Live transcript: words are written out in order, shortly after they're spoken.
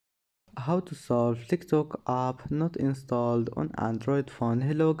How to solve TikTok app not installed on Android phone.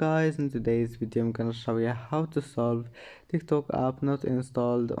 Hello guys, in today's video I'm gonna show you how to solve TikTok app not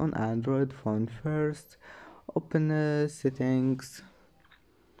installed on Android phone. First, open settings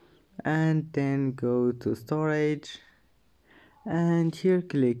and then go to storage, and here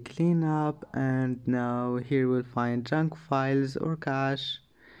click clean up, and now here we'll find junk files or cache.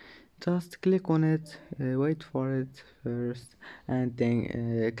 Just click on it, wait for it first, and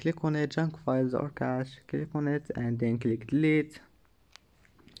then click on it, junk files or cache, click on it and then click delete,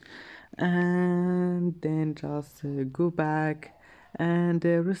 and then just go back and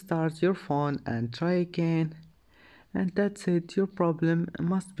restart your phone and try again, and that's it. Your problem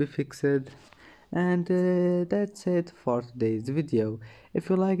must be fixed. And that's it for today's video. If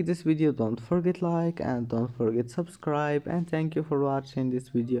you like this video, don't forget like and don't forget subscribe, and thank you for watching this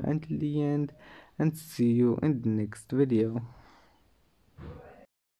video until the end, and see you in the next video.